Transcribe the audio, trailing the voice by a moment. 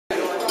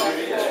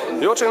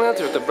You're checking out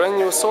with the brand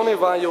new Sony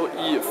Vaio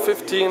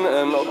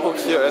E15 notebook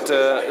here at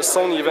the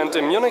Sony event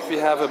in Munich. We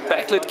have a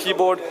backlit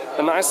keyboard,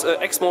 a nice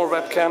Exmo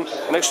webcam,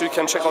 and actually you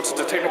can check out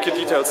the technical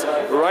details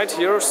right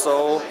here,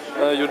 so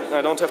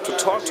I don't have to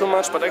talk too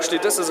much, but actually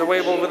this is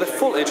available with a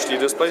full HD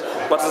display,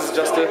 but this is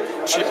just the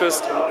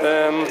cheapest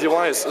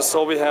device.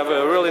 So we have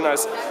a really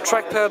nice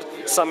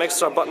trackpad, some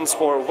extra buttons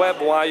for web,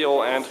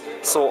 Vaio and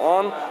so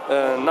on,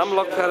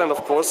 numlock pad, and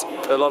of course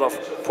a lot of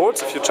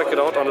ports. If you check it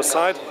out on the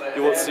side,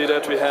 you will see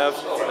that we have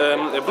a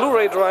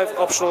Blu-ray drive,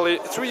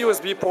 optionally 3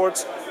 USB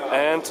ports,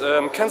 and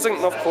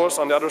Kensington, of course.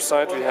 On the other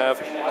side we have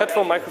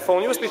headphone,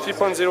 microphone, USB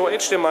 3.0,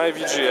 HDMI,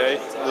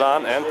 VGA,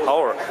 LAN and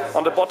power.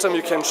 On the bottom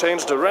you can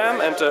change the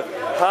RAM and the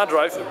hard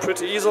drive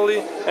pretty easily,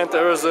 and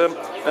there is a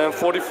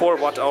 44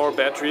 watt-hour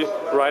battery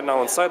right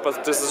now inside,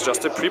 but this is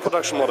just a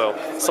pre-production model.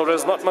 So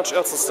there's not much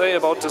else to say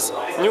about this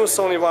new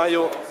Sony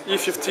Vaio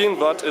E15,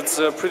 but it's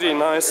a pretty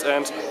nice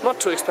and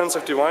not too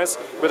expensive device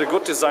with a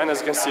good design. As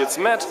you can see, it's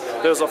matte.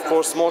 There's of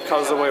course more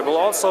colors available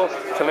also.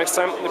 Till next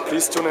time,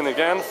 please tune in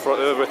again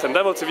with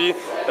Endeavor TV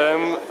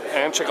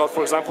and check out,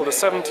 for example, the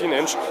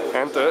 17-inch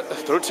and the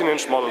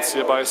 13-inch models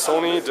here by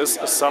Sony this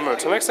summer.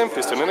 Till next time,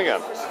 please tune in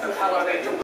again.